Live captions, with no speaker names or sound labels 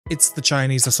It's the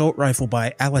Chinese assault rifle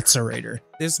by Alexerator.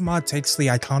 This mod takes the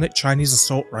iconic Chinese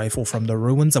assault rifle from the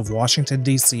ruins of Washington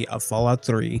DC of Fallout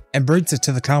 3 and brings it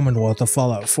to the Commonwealth of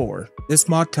Fallout 4. This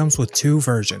mod comes with two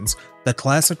versions: the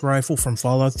classic rifle from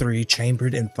Fallout 3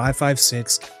 chambered in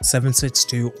 5.56,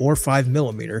 7.62, or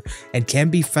 5mm and can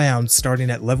be found starting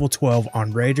at level 12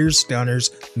 on Raiders,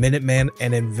 Gunners, Minutemen,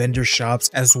 and in vendor shops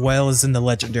as well as in the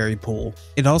legendary pool.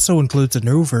 It also includes a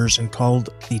new version called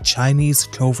the Chinese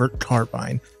Covert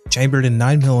Carbine, chambered in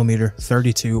 9mm,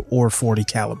 32, or 40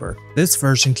 caliber. This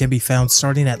version can be found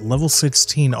starting at level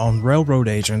 16 on railroad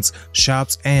agents,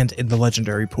 shops, and in the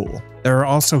legendary pool. There are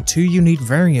also two unique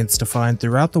variants to find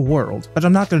throughout the world, but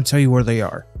I'm not going to tell you where they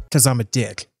are, because I'm a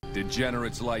dick.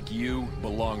 Degenerates like you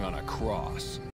belong on a cross.